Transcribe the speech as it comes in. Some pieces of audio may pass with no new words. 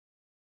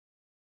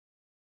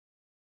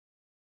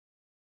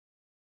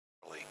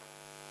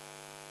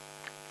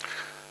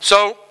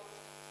So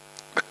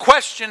the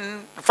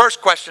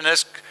first question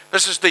is,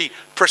 this is the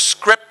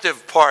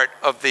prescriptive part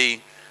of the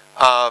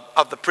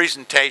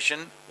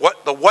presentation,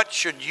 what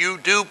should you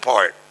do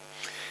part.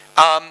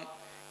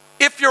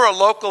 If you're a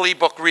local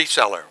ebook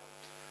reseller,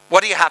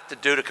 what do you have to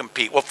do to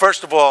compete? Well,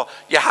 first of all,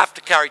 you have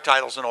to carry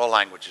titles in all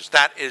languages.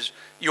 That is,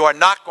 you are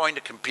not going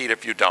to compete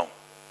if you don't.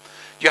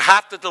 You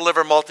have to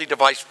deliver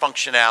multi-device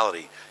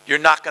functionality. You're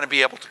not going to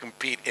be able to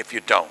compete if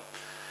you don't.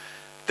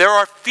 There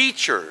are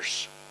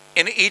features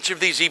in each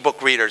of these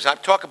ebook readers.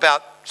 I've talked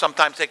about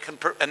sometimes they can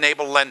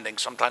enable lending,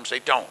 sometimes they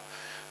don't.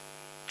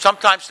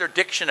 Sometimes there are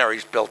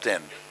dictionaries built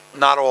in,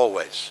 not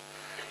always.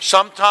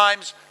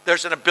 Sometimes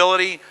there's an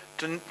ability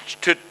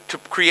to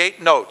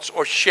create notes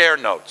or share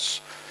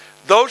notes.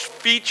 Those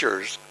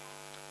features,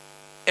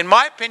 in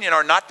my opinion,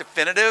 are not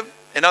definitive.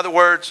 In other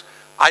words,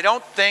 I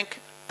don't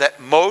think that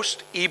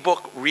most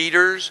ebook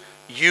readers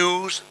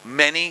use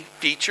many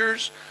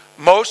features.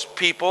 Most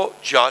people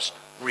just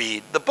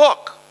read the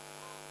book,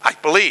 I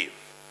believe.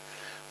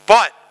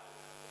 But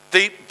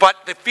the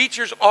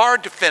features are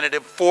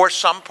definitive for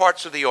some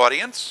parts of the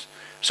audience.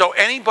 So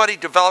anybody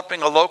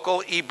developing a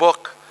local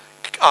ebook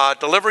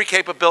delivery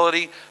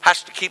capability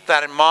has to keep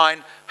that in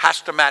mind,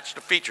 has to match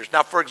the features.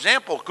 Now, for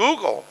example,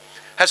 Google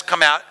has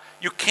come out,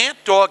 you can't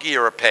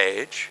dog-ear a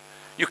page,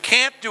 you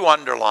can't do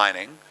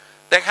underlining.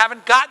 They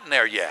haven't gotten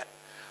there yet.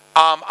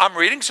 I'm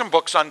reading some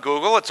books on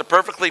Google. It's a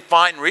perfectly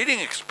fine reading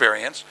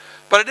experience,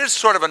 but it is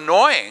sort of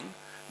annoying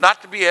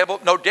not to be able,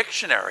 no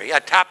dictionary. I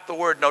tapped the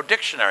word no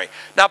dictionary.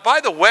 Now,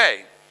 by the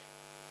way,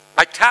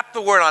 I tapped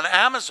the word on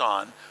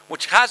Amazon,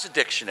 which has a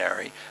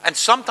dictionary, and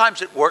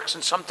sometimes it works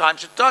and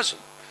sometimes it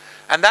doesn't.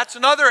 And that's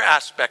another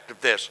aspect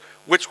of this,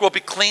 which will be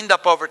cleaned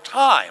up over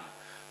time,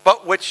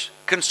 but which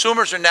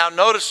consumers are now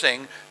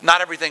noticing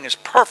not everything is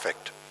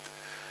perfect.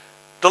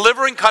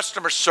 Delivering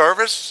customer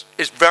service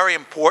is very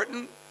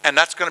important, and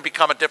that's going to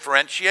become a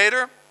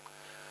differentiator.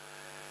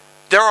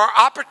 There are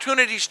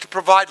opportunities to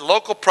provide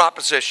local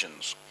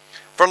propositions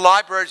for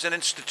libraries and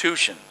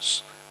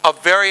institutions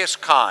of various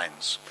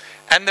kinds.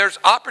 And there's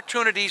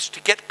opportunities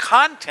to get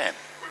content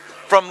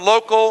from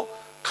local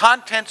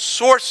content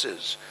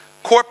sources,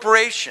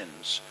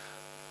 corporations,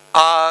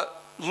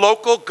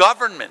 local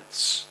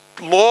governments,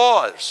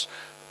 laws,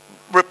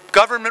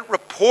 government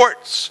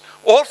reports,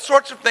 all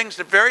sorts of things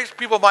that various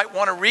people might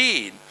want to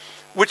read,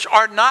 which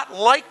are not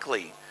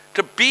likely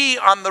to be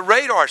on the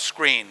radar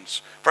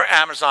screens for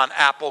Amazon,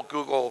 Apple,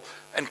 Google,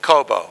 and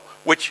Kobo,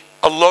 which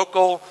a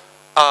local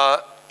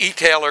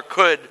e-tailer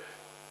could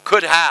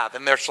have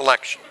in their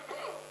selection.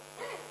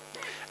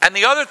 And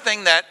the other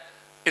thing that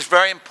is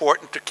very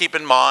important to keep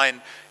in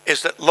mind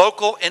is that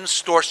local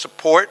in-store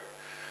support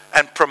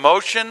and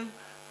promotion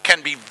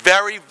can be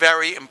very,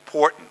 very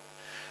important.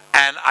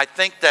 And I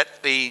think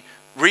that the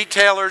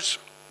retailers,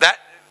 that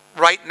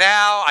right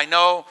now, I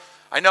know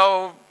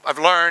I've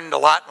learned a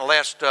lot in the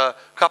last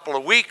couple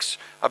of weeks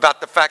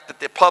about the fact that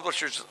the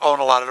publishers own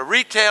a lot of the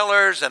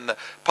retailers, and the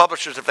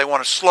publishers, if they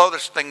want to slow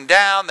this thing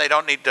down, they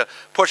don't need to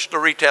push the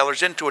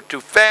retailers into it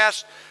too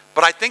fast.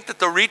 But I think that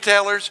the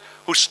retailers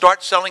who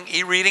start selling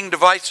e-reading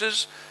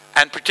devices,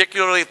 and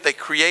particularly if they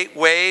create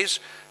ways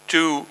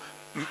to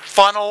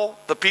funnel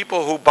the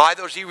people who buy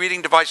those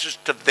e-reading devices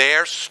to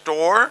their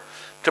store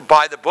to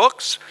buy the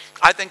books,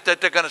 I think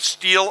that they're going to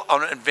steal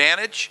an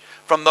advantage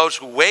from those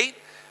who wait.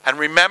 And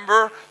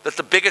remember that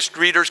the biggest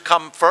readers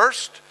come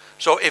first.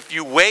 So if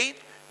you wait,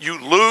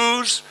 you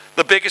lose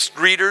the biggest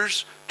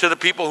readers to the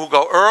people who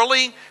go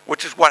early,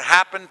 which is what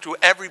happened to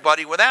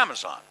everybody with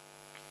Amazon.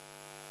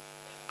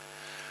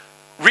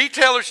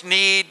 Retailers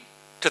need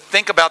to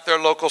think about their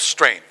local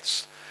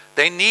strengths.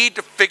 They need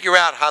to figure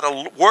out how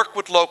to work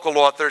with local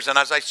authors, and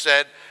as I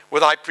said,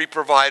 with IP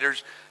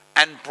providers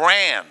and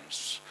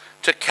brands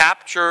to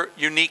capture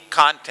unique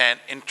content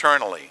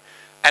internally.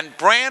 And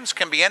brands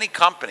can be any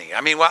company.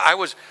 I mean,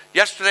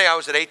 yesterday I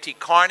was at A.T.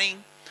 Kearney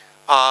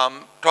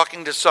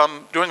talking to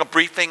doing a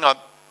briefing of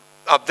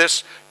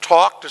this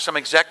talk to some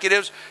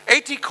executives.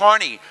 A.T.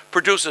 Kearney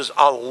produces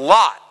a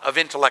lot of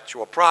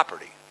intellectual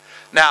property.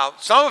 Now,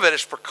 some of it is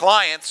for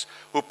clients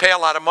who pay a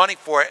lot of money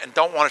for it and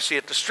don't want to see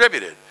it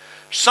distributed.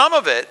 Some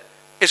of it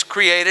is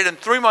created, and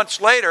 3 months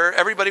later,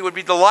 everybody would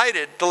be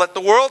delighted to let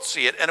the world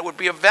see it, and it would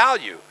be of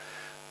value.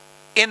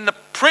 In the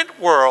print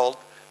world,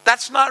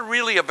 that's not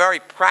really a very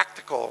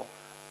practical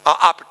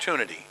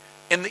opportunity.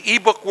 In the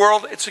ebook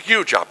world, it's a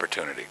huge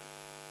opportunity.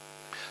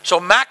 So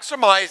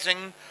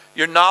maximizing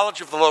your knowledge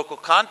of the local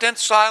content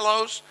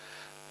silos,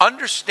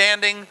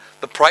 understanding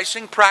the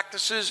pricing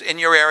practices in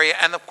your area,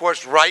 and of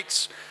course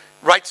rights.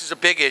 Rights is a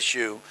big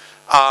issue.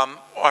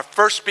 Our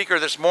first speaker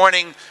this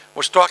morning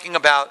was talking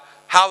about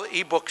how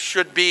ebooks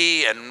should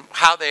be and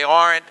how they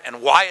aren't,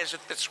 and why is it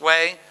this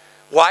way?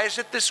 Why is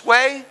it this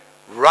way?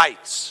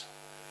 Rights.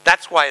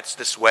 That's why it's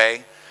this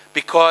way,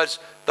 because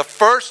the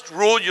first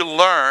rule you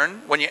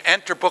learn when you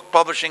enter book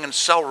publishing and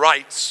sell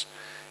rights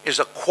is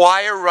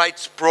acquire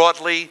rights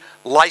broadly,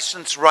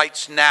 license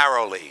rights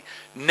narrowly.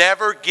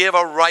 Never give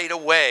a right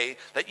away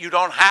that you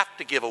don't have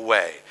to give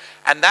away.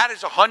 And that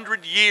is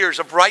 100 years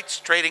of rights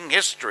trading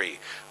history,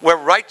 where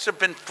rights have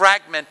been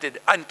fragmented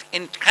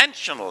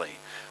intentionally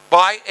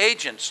by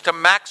agents to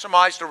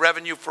maximize the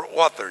revenue for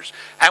authors.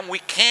 And we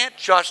can't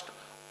just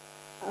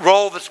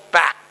roll this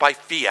back by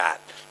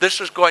fiat.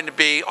 This is going to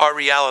be our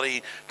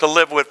reality to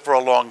live with for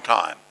a long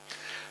time.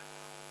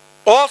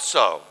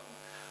 Also,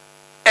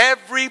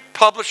 every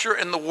publisher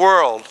in the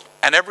world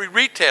and every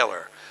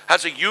retailer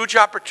has a huge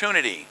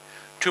opportunity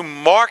to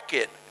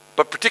market,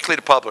 but particularly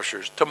to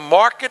publishers, to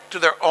market to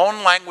their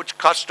own language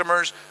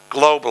customers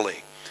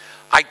globally.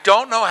 I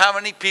don't know how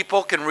many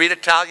people can read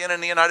Italian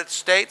in the United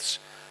States.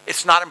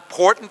 It's not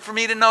important for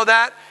me to know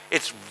that.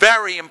 It's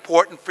very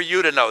important for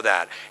you to know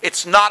that.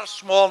 It's not a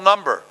small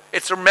number.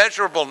 It's a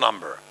measurable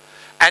number.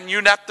 And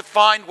you have to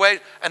find ways,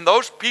 and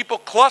those people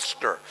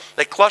cluster.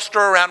 They cluster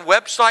around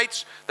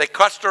websites. They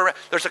cluster around,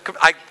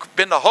 I've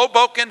been to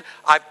Hoboken.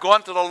 I've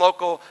gone to the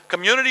local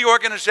community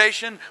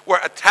organization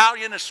where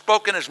Italian is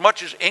spoken as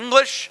much as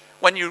English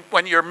when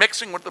you're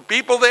mixing with the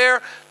people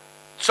there.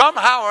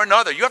 Somehow or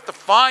another, you have to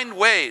find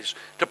ways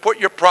to put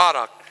your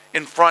product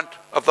in front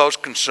of those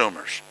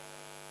consumers.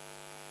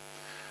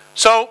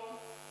 So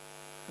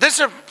this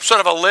is sort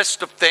of a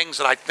list of things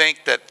that I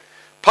think that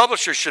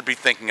publishers should be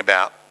thinking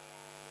about.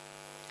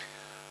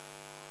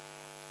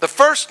 The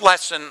first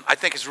lesson I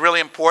think is really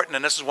important,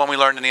 and this is one we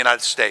learned in the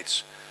United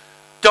States.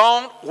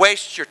 Don't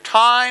waste your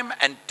time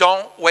and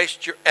don't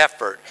waste your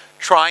effort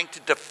trying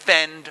to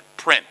defend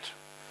print.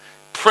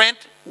 Print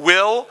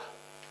will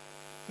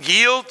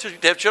yield to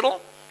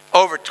digital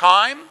over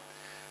time,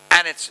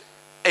 and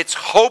it's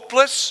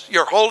hopeless.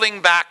 You're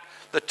holding back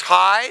the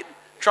tide,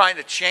 trying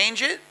to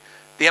change it.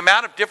 The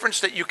amount of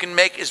difference that you can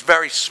make is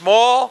very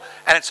small,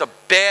 and it's a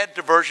bad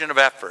diversion of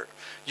effort.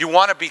 You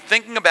want to be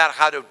thinking about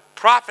how to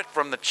profit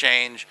from the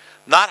change,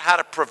 not how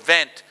to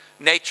prevent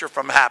nature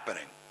from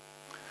happening.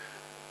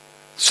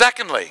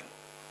 Secondly,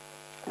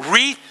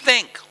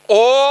 rethink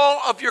all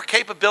of your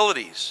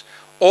capabilities,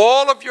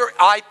 all of your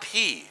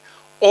IP,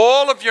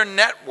 all of your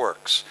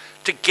networks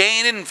to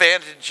gain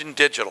advantage in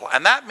digital.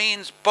 And that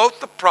means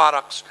both the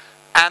products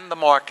and the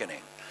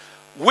marketing.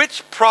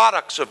 Which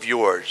products of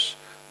yours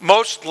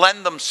most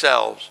lend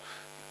themselves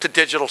to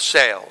digital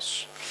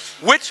sales?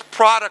 Which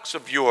products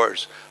of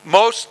yours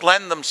most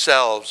lend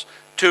themselves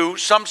to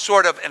some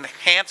sort of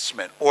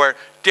enhancement or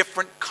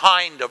different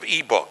kind of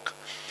ebook?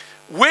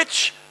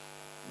 Which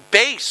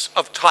base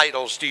of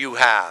titles do you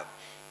have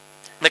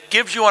that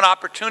gives you an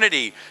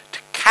opportunity to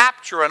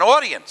capture an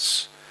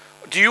audience?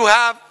 Do you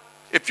have,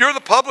 if you're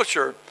the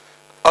publisher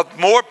of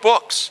more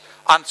books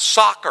on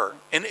soccer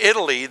in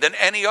Italy than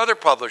any other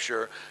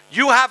publisher,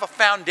 you have a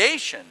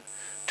foundation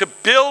to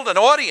build an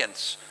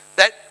audience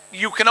that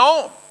you can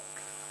own.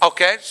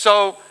 Okay,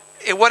 so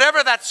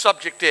whatever that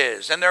subject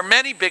is, and there are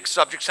many big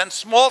subjects and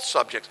small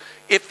subjects,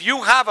 if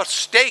you have a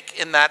stake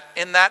in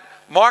that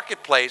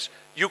marketplace,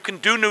 you can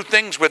do new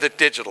things with it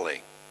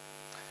digitally.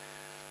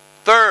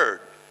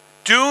 Third,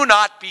 do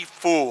not be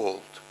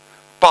fooled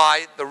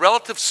by the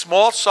relative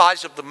small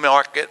size of the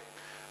market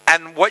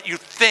and what you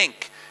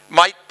think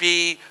might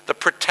be the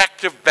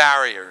protective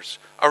barriers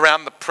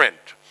around the print.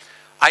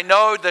 I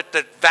know that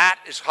the VAT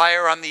is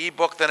higher on the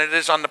ebook than it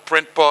is on the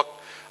print book.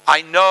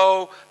 I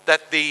know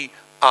that the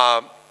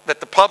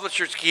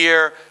publishers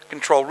here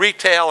control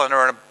retail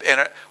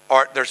and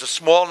there's a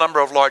small number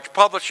of large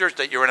publishers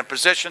that you're in a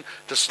position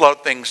to slow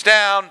things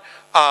down.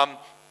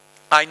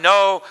 I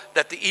know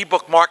that the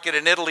ebook market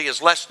in Italy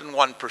is less than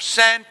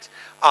 1%.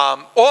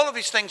 All of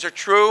these things are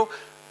true.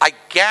 I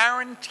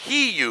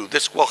guarantee you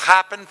this will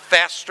happen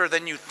faster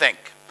than you think.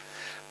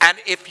 And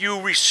if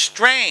you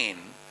restrain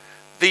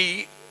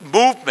the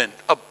movement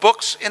of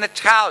books in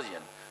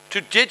Italian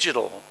to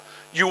digital,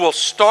 you will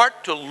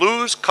start to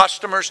lose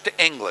customers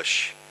to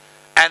English.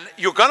 And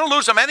you're going to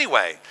lose them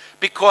anyway,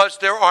 because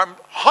there are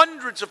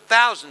hundreds of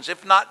thousands,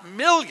 if not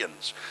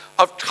millions,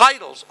 of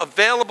titles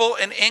available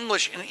in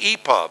English in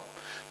EPUB.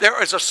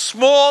 There is a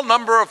small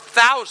number of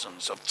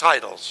thousands of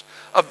titles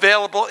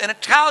available in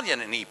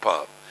Italian in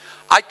EPUB.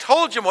 I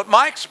told you what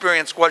my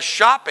experience was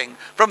shopping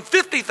from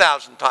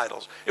 50,000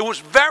 titles. It was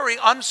very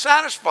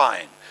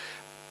unsatisfying.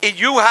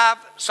 You have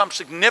some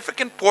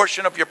significant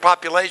portion of your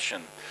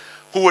population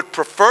who would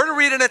prefer to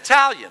read in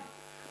Italian,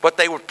 but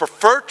they would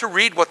prefer to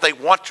read what they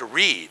want to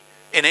read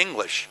in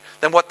English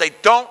than what they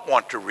don't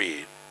want to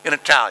read in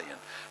Italian.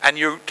 And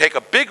you take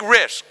a big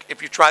risk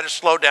if you try to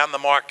slow down the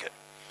market.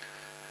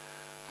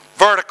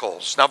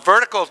 Verticals. Now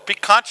verticals, be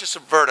conscious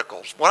of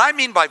verticals. What I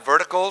mean by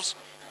verticals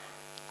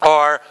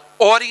are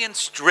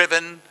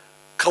audience-driven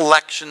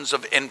collections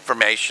of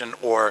information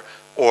or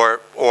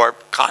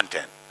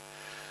content.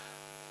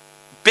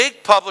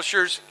 Big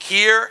publishers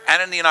here and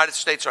in the United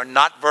States are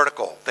not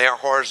vertical. They are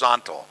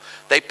horizontal.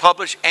 They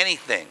publish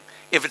anything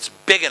if it's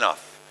big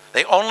enough.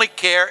 They only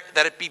care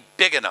that it be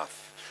big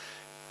enough.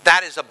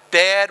 That is a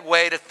bad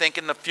way to think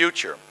in the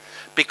future,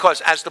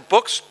 because as the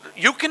books,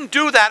 you can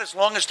do that as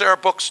long as there are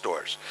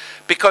bookstores.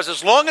 Because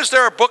as long as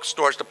there are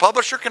bookstores, the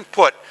publisher can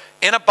put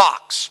in a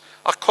box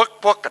a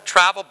cookbook, a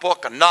travel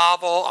book, a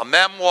novel, a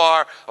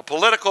memoir, a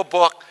political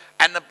book,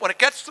 and when it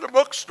gets to the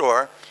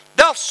bookstore,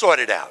 they'll sort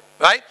it out,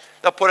 right?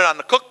 They'll put it on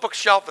the cookbook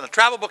shelf and the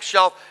travel book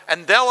shelf,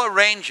 and they'll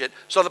arrange it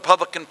so the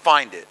public can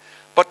find it.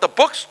 But the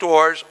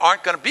bookstores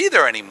aren't going to be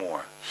there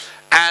anymore.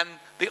 And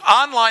the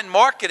online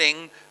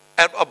marketing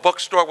at a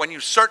bookstore, when you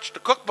search the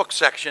cookbook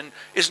section,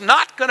 is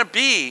not going to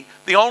be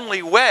the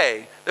only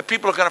way that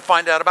people are going to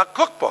find out about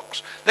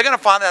cookbooks. They're going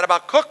to find out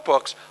about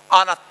cookbooks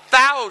on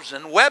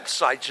 1,000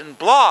 websites and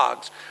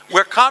blogs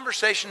where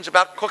conversations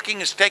about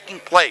cooking is taking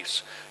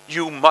place.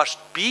 You must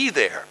be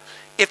there.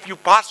 If you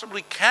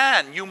possibly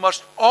can, you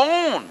must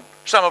own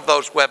some of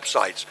those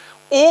websites,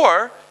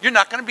 or you're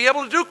not going to be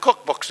able to do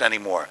cookbooks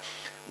anymore.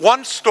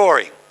 One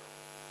story,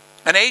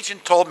 an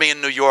agent told me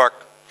in New York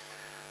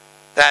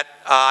that,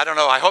 I don't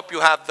know, I hope you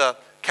have the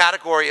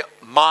category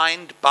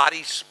mind,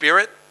 body,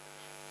 spirit,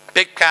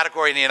 big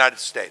category in the United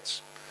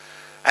States.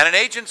 And an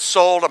agent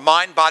sold a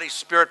mind, body,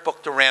 spirit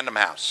book to Random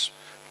House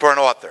for an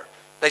author.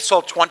 They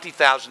sold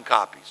 20,000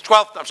 copies,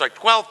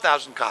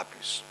 12,000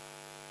 copies.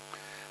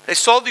 They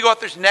sold the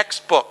author's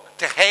next book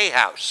to Hay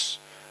House,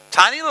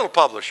 tiny little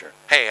publisher,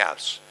 Hay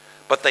House,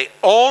 but they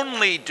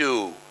only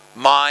do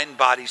mind,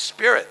 body,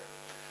 spirit.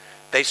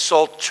 They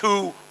sold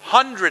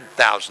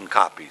 200,000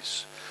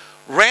 copies.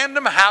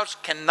 Random House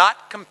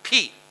cannot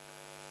compete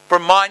for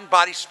mind,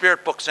 body,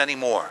 spirit books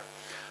anymore.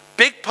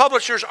 Big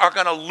publishers are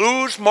going to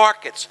lose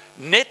markets,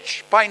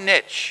 niche by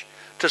niche,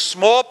 to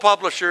small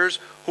publishers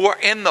who are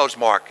in those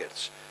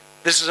markets.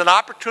 This is an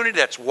opportunity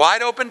that's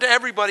wide open to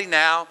everybody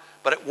now,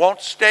 but it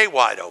won't stay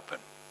wide open.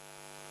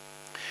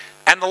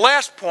 And the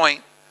last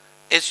point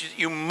is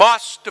you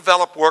must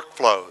develop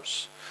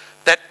workflows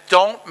that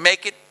don't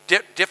make it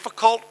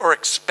difficult or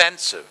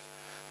expensive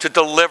to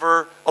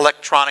deliver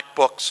electronic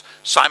books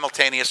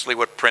simultaneously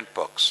with print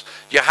books.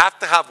 You have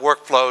to have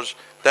workflows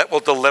that will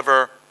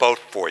deliver both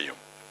for you.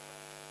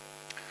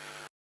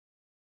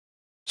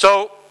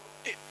 So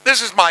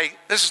this is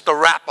the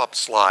wrap-up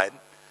slide,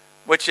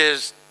 which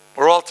is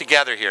we're all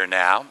together here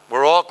now.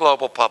 We're all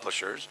global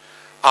publishers.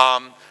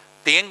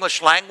 The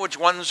English language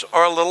ones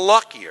are a little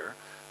luckier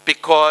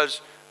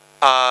because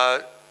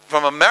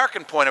from an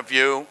American point of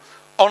view,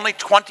 only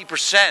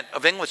 20%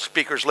 of English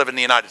speakers live in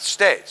the United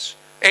States.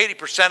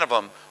 80% of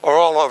them are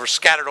all over,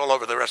 scattered all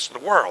over the rest of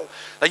the world.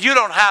 Now, you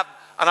don't have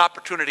an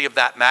opportunity of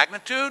that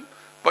magnitude,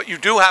 but you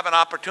do have an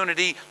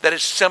opportunity that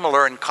is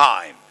similar in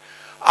kind.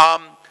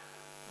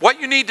 What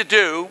you need to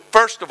do,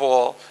 first of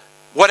all,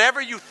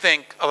 whatever you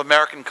think of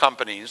American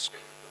companies,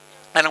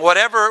 and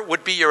whatever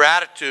would be your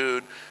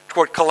attitude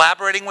toward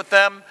collaborating with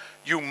them,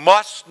 you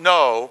must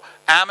know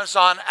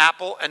Amazon,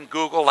 Apple, and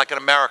Google like an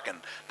American.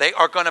 They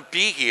are going to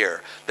be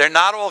here. They're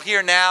not all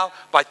here now.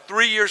 By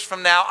 3 years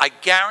from now, I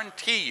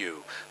guarantee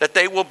you that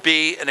they will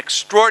be an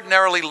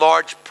extraordinarily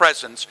large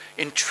presence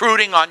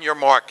intruding on your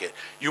market.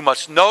 You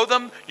must know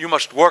them. You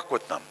must work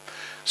with them.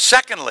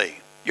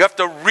 Secondly, you have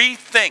to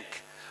rethink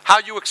how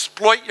you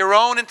exploit your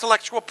own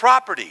intellectual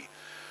property.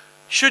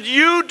 Should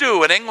you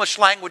do an English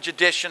language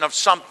edition of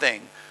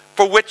something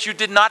for which you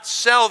did not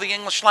sell the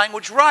English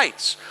language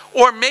rights?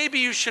 Or maybe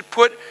you should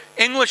put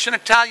English and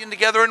Italian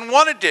together in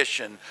one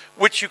edition,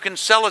 which you can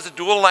sell as a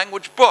dual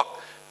language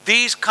book.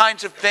 These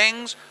kinds of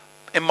things,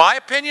 in my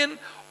opinion,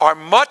 are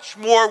much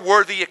more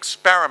worthy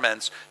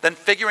experiments than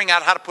figuring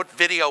out how to put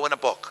video in a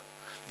book.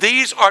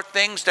 These are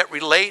things that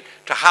relate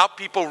to how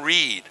people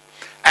read.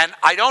 And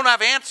I don't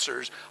have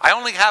answers. I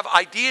only have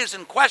ideas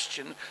and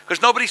questions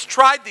because nobody's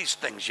tried these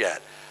things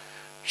yet.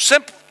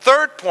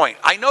 Third point,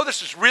 I know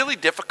this is really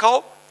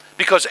difficult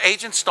because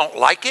agents don't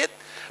like it,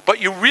 but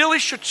you really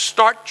should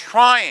start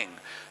trying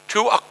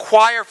to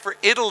acquire for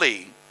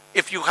Italy,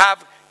 if you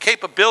have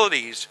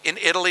capabilities in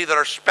Italy that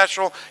are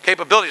special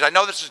capabilities. I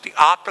know this is the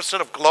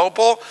opposite of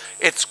global.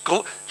 It's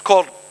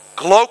called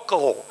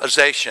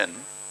glocalization,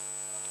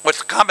 which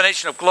is a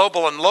combination of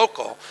global and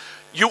local.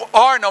 You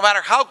are, no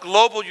matter how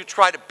global you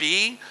try to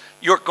be,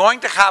 you're going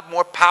to have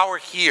more power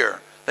here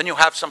than you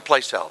have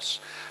someplace else.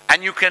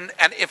 And you can,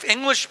 and if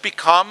English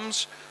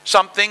becomes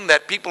something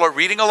that people are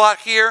reading a lot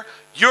here,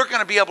 you're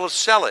going to be able to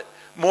sell it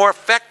more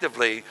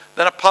effectively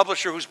than a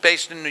publisher who's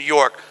based in New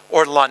York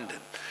or London.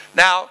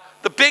 Now,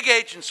 the big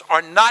agents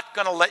are not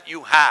going to let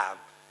you have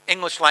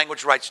English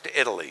language rights to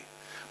Italy.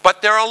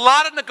 But there are a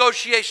lot of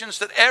negotiations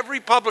that every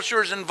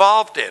publisher is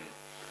involved in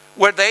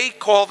where they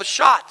call the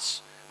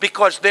shots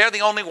because they're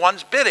the only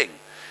ones bidding.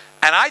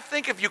 And I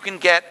think if you can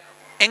get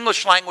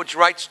English language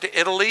rights to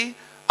Italy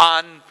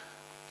on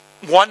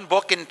one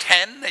book in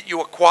 10 that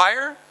you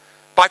acquire,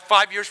 by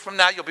 5 years from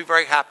now, you'll be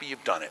very happy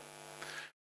you've done it.